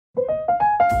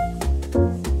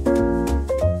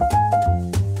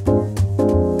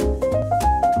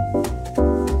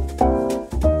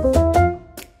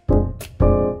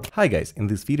Hi guys, in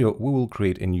this video we will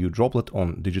create a new droplet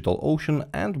on DigitalOcean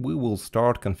and we will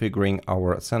start configuring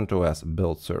our CentOS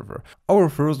build server. Our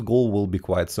first goal will be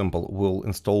quite simple. We'll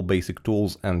install basic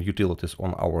tools and utilities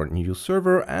on our new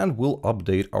server and we'll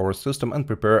update our system and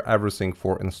prepare everything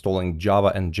for installing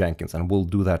Java and Jenkins, and we'll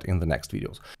do that in the next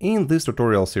videos. In this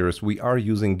tutorial series we are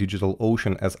using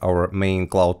DigitalOcean as our main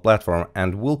cloud platform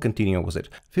and we'll continue with it.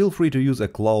 Feel free to use a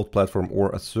cloud platform or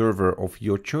a server of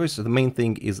your choice. The main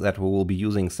thing is that we will be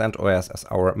using CentOS as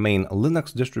our main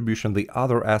Linux distribution. The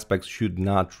other aspects should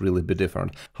not really be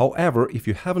different. However, if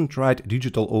you haven't tried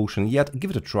DigitalOcean yet,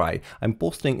 give it a try. I'm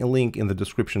posting a link in the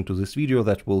description to this video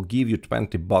that will give you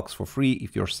 $20 for free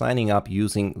if you're signing up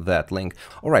using that link.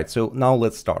 Alright, so now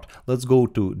let's start. Let's go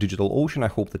to DigitalOcean. I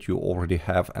hope that you already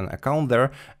have an account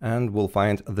there, and we'll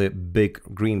find the big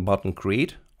green button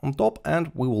Create on top,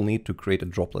 and we will need to create a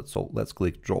droplet. So let's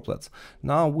click droplets.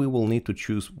 Now we will need to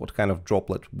choose what kind of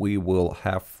droplet we will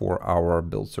have for our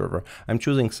build server. I'm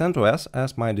choosing CentOS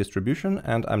as my distribution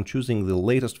and I'm choosing the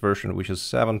latest version, which is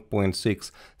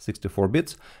 7.6 64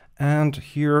 bits. And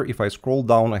here, if I scroll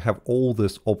down, I have all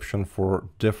this option for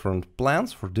different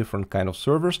plans, for different kind of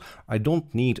servers. I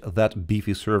don't need that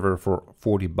beefy server for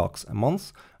 $40 a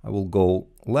month. I will go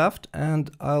left and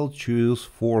I'll choose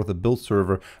for the build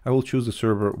server. I will choose a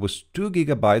server with 2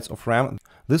 GB of RAM.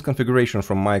 This configuration,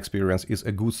 from my experience, is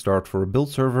a good start for a build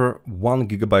server. 1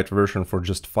 GB version for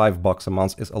just $5 a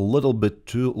month is a little bit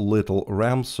too little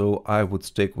RAM, so I would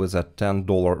stick with a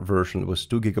 $10 version with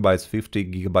 2 GB, 50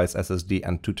 GB SSD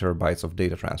and 2 TB of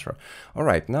data transfer. All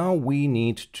right, now we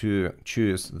need to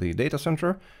choose the data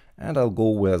center. And I'll go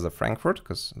with Frankfurt,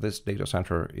 because this data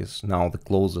center is now the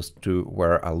closest to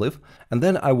where I live. And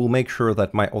then I will make sure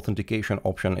that my authentication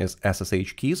option is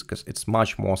SSH keys, because it's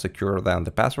much more secure than the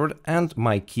password, and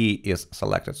my key is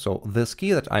selected. So this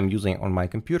key that I'm using on my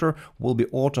computer will be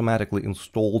automatically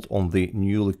installed on the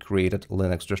newly created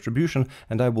Linux distribution,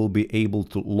 and I will be able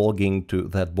to log into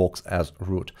that box as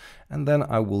root. And then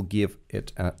I will give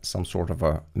it some sort of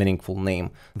a meaningful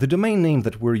name. The domain name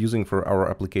that we're using for our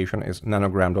application is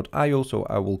nanogram.io, so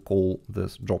I will call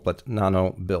this droplet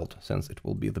nano build, since it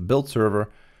will be the build server,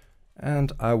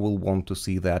 and I will want to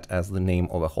see that as the name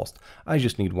of a host. I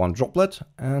just need one droplet,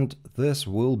 and this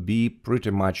will be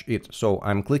pretty much it. So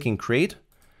I'm clicking create,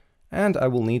 and I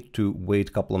will need to wait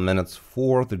a couple of minutes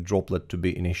for the droplet to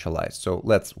be initialized. So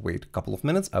let's wait a couple of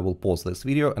minutes. I will pause this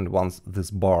video, and once this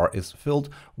bar is filled,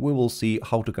 we will see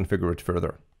how to configure it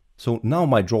further. So now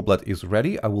my droplet is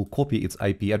ready. I will copy its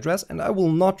IP address, and I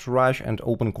will not rush and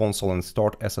open console and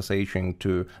start SSHing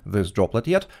to this droplet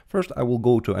yet. First, I will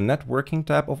go to a networking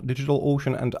tab of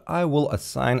DigitalOcean and I will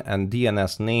assign a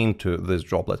DNS name to this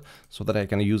droplet so that I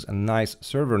can use a nice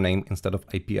server name instead of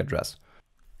IP address.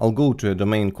 I'll go to a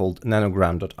domain called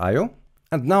nanogram.io,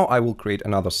 and now I will create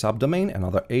another subdomain,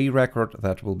 another A record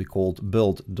that will be called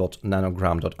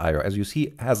build.nanogram.io. As you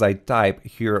see, as I type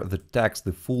here the text,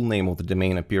 the full name of the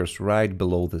domain appears right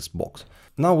below this box.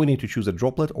 Now we need to choose a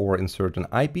droplet or insert an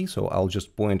IP, so I'll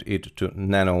just point it to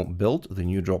nano build, the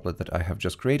new droplet that I have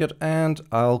just created, and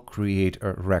I'll create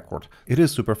a record. It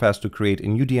is super fast to create a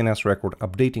new DNS record.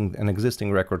 Updating an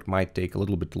existing record might take a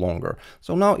little bit longer.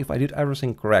 So now if I did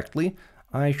everything correctly,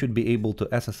 I should be able to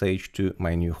SSH to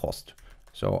my new host.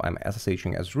 So I'm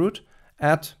SSHing as root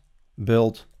at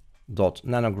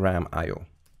build.nanogram.io.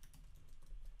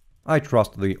 I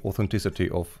trust the authenticity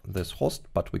of this host,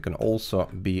 but we can also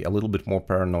be a little bit more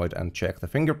paranoid and check the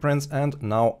fingerprints, and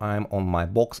now I'm on my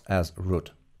box as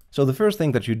root. So the first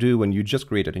thing that you do when you just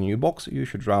created a new box, you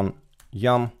should run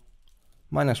yum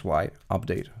 -y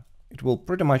update. It will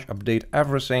pretty much update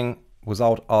everything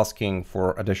without asking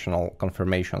for additional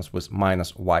confirmations with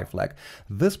 -y flag.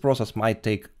 This process might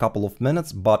take a couple of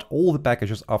minutes, but all the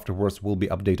packages afterwards will be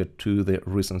updated to the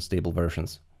recent stable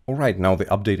versions. Alright, now the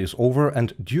update is over,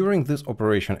 and during this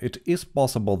operation it is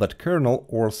possible that kernel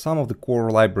or some of the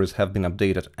core libraries have been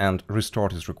updated and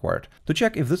restart is required. To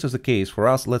check if this is the case for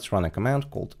us, let's run a command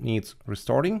called needs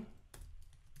restarting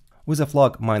with a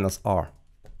flag -r.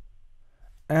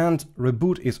 And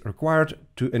reboot is required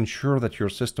to ensure that your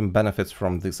system benefits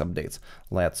from these updates.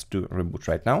 Let's do reboot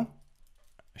right now.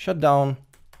 Shut down.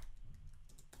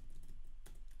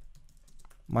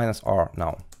 -r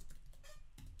now.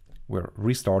 We're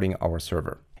restarting our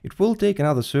server. It will take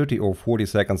another 30 or 40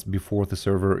 seconds before the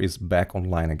server is back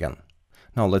online again.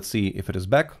 Now let's see if it is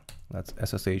back. Let's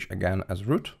SSH again as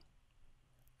root.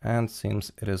 And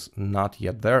seems it is not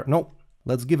yet there. No,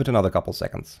 let's give it another couple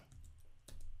seconds.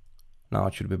 Now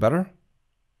it should be better.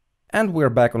 And we're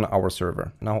back on our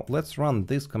server. Now let's run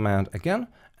this command again,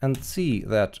 and see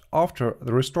that after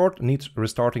the restart needs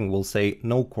restarting will say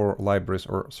no core libraries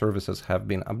or services have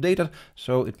been updated.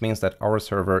 So it means that our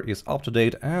server is up to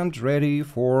date and ready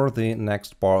for the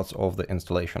next parts of the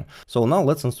installation. So now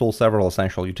let's install several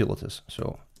essential utilities.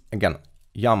 So again,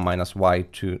 yum -y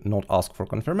to not ask for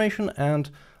confirmation,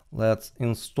 and let's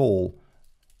install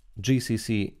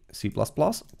GCC C++.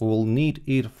 We will need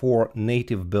it for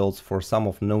native builds for some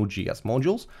of node.js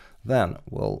modules. Then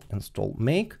we'll install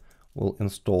make. We'll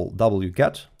install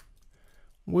wget,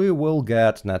 we will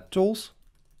get nettools,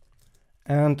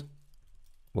 and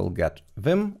we'll get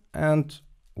vim, and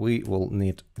we will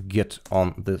need git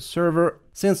on this server.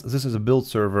 Since this is a build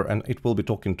server and it will be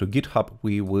talking to GitHub,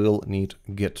 we will need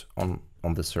git on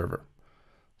this server.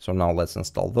 So now let's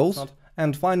install those.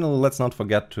 And finally, let's not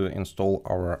forget to install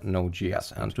our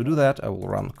node.js. And to do that, I will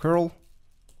run curl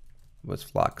with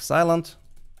flag silent,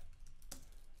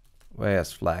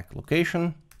 with flag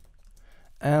location,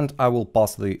 and I will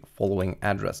pass the following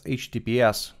address: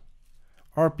 https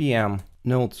rpm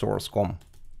node source.com,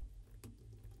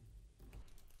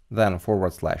 then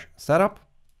 /setup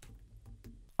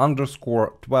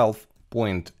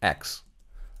 _12.x,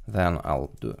 then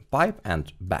I'll do pipe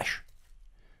and bash.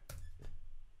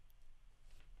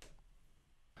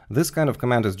 This kind of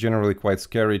command is generally quite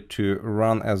scary to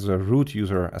run as a root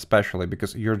user, especially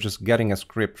because you're just getting a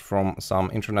script from some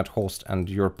internet host and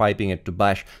you're piping it to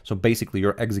bash. So basically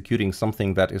you're executing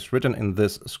something that is written in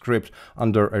this script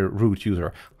under a root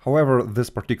user. However, this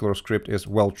particular script is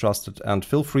well trusted, and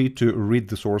feel free to read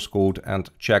the source code and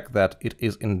check that it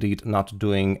is indeed not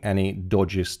doing any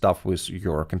dodgy stuff with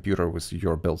your computer, with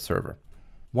your build server.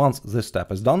 Once this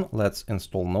step is done, let's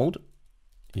install node,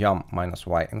 yum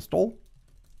 -y install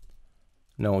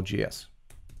node.js.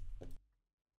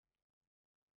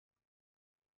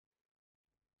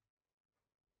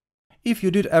 If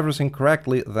you did everything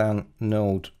correctly, then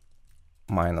node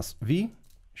 -v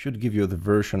should give you the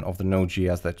version of the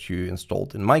node.js that you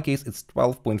installed. In my case, it's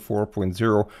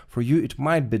 12.4.0. For you, it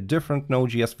might be different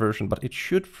node.js version, but it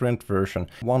should print version.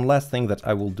 One last thing that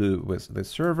I will do with this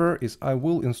server is I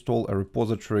will install a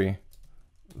repository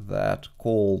that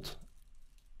called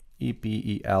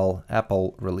EPEL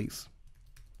Apple release.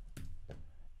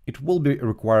 It will be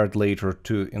required later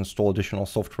to install additional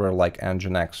software like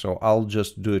Nginx, so I'll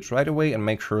just do it right away and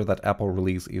make sure that Apple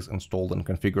release is installed and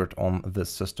configured on this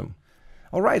system.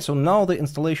 Alright, so now the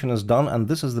installation is done, and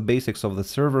this is the basics of the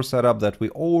server setup that we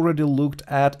already looked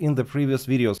at in the previous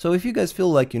videos. So if you guys feel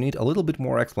like you need a little bit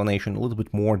more explanation, a little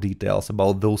bit more details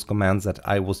about those commands that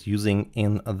I was using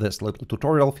in this little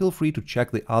tutorial, feel free to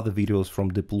check the other videos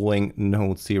from Deploying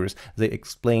Node series. They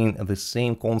explain the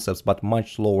same concepts but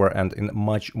much slower and in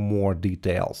much more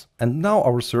details. And now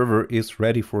our server is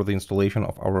ready for the installation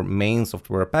of our main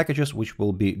software packages, which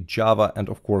will be Java and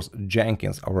of course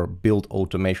Jenkins, our build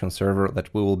automation server that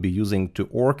we will be using to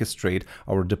orchestrate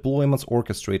our deployments,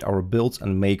 orchestrate our builds,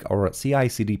 and make our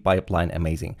CI/CD pipeline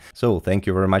amazing. So thank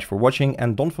you very much for watching,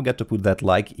 and don't forget to put that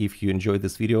like if you enjoyed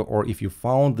this video, or if you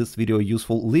found this video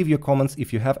useful. Leave your comments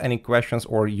if you have any questions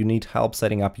or you need help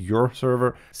setting up your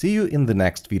server. See you in the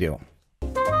next video.